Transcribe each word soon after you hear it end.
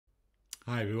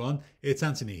Hi everyone, it's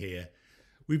Anthony here.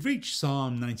 We've reached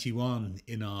Psalm 91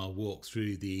 in our walk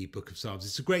through the book of Psalms.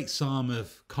 It's a great psalm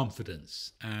of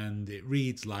confidence, and it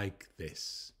reads like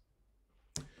this.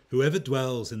 Whoever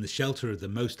dwells in the shelter of the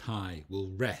Most High will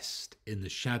rest in the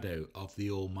shadow of the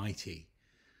Almighty.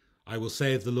 I will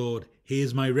say of the Lord, He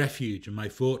is my refuge and my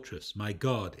fortress, my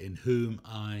God in whom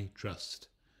I trust.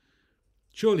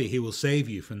 Surely He will save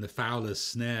you from the fowler's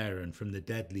snare and from the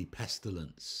deadly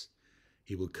pestilence.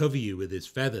 He will cover you with His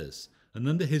feathers, and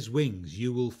under His wings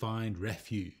you will find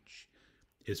refuge.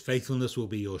 His faithfulness will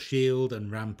be your shield and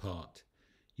rampart.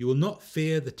 You will not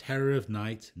fear the terror of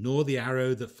night, nor the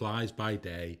arrow that flies by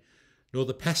day, nor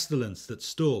the pestilence that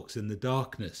stalks in the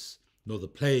darkness, nor the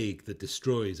plague that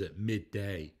destroys at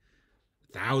midday.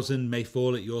 1,000 may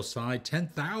fall at your side,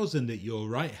 10,000 at your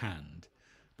right hand,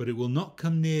 but it will not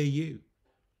come near you.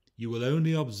 You will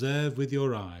only observe with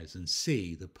your eyes and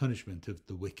see the punishment of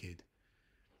the wicked.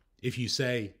 If you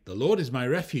say, "The Lord is my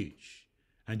refuge,"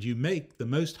 and you make the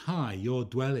Most High your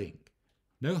dwelling,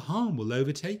 no harm will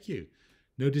overtake you,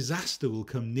 no disaster will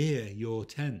come near your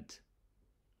tent.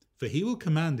 For He will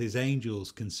command His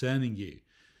angels concerning you,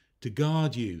 to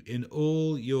guard you in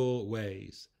all your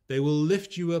ways. They will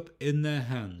lift you up in their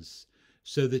hands,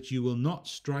 so that you will not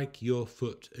strike your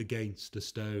foot against a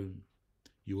stone.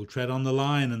 You will tread on the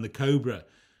lion and the cobra.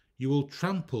 You will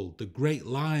trample the great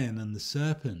lion and the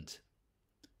serpent.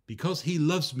 Because He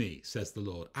loves me, says the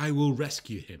Lord, I will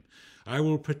rescue Him. I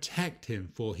will protect Him,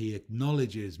 for He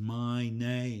acknowledges my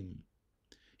name.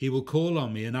 He will call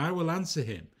on me, and I will answer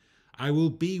Him. I will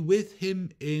be with Him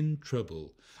in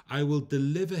trouble. I will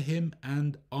deliver Him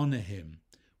and honor Him.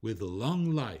 With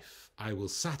long life I will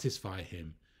satisfy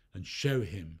Him and show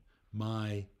Him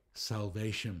my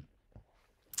salvation.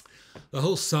 The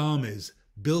whole psalm is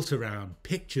built around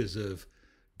pictures of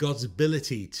God's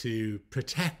ability to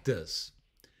protect us.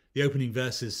 The opening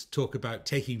verses talk about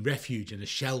taking refuge in a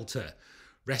shelter,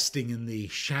 resting in the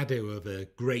shadow of a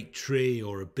great tree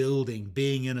or a building,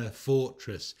 being in a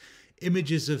fortress,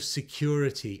 images of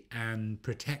security and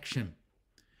protection.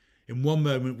 In one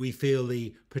moment we feel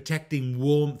the protecting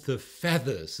warmth of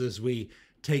feathers as we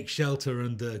take shelter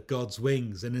under God's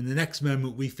wings, and in the next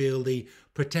moment we feel the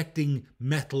protecting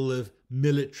metal of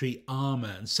military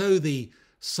armour. And so the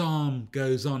psalm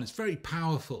goes on. It's very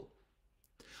powerful.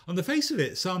 On the face of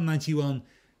it, Psalm 91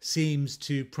 seems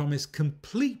to promise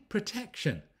complete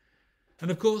protection. And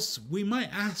of course, we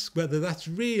might ask whether that's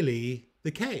really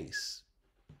the case.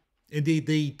 Indeed,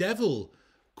 the devil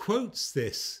quotes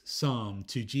this psalm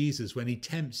to Jesus when he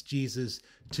tempts Jesus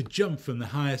to jump from the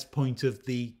highest point of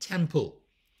the temple.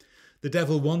 The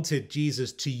devil wanted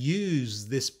Jesus to use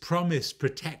this promised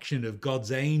protection of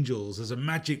God's angels as a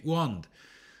magic wand,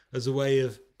 as a way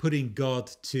of putting God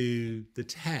to the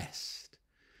test.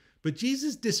 But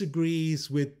Jesus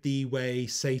disagrees with the way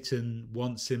Satan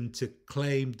wants him to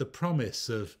claim the promise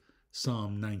of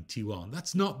Psalm 91.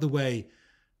 That's not the way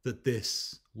that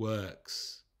this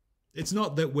works. It's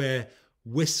not that we're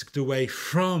whisked away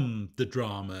from the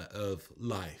drama of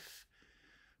life,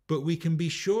 but we can be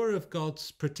sure of God's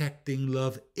protecting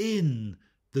love in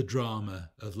the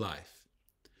drama of life.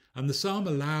 And the psalm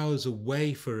allows a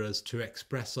way for us to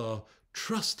express our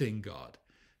trust in God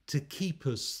to keep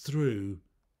us through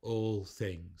all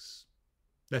things.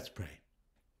 Let's pray.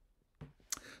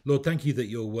 Lord, thank you that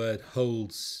your word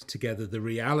holds together the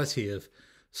reality of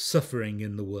suffering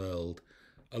in the world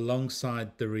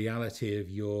alongside the reality of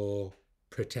your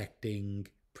protecting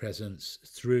presence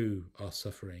through our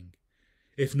suffering.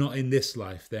 If not in this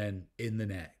life, then in the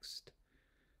next.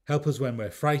 Help us when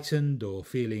we're frightened or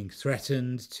feeling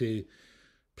threatened to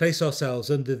place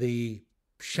ourselves under the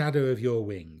shadow of your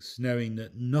wings, knowing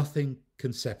that nothing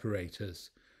can separate us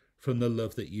from the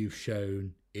love that you've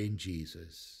shown in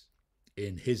Jesus.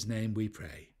 In His name we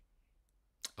pray.